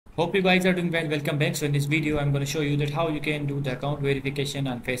Hope you guys are doing well. Welcome back. So in this video, I'm going to show you that how you can do the account verification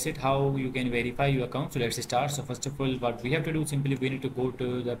on Faceit, how you can verify your account. So let's start. So first of all, what we have to do simply we need to go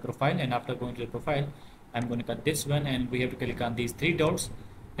to the profile, and after going to the profile, I'm going to cut this one, and we have to click on these three dots.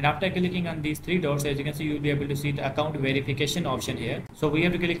 And after clicking on these three dots, as you can see, you'll be able to see the account verification option here. So we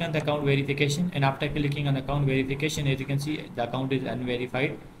have to click on the account verification, and after clicking on the account verification, as you can see, the account is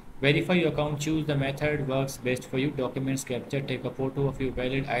unverified. Verify your account, choose the method works best for you. Documents capture, take a photo of your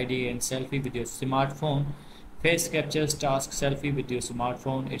valid ID and selfie with your smartphone. Face captures task selfie with your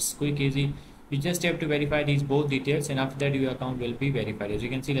smartphone. It's quick, easy. You just have to verify these both details, and after that your account will be verified. As you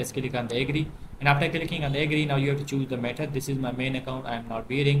can see, let's click on the agree, and after clicking on the agree, now you have to choose the method. This is my main account, I am not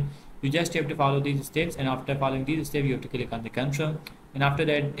wearing. You just have to follow these steps, and after following these steps you have to click on the confirm, and after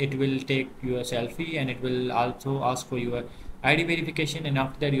that it will take your selfie, and it will also ask for your ID verification, and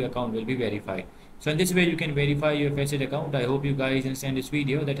after that your account will be verified. So in this way you can verify your Faceit account. I hope you guys understand this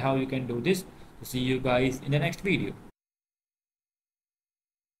video that how you can do this. See you guys in the next video.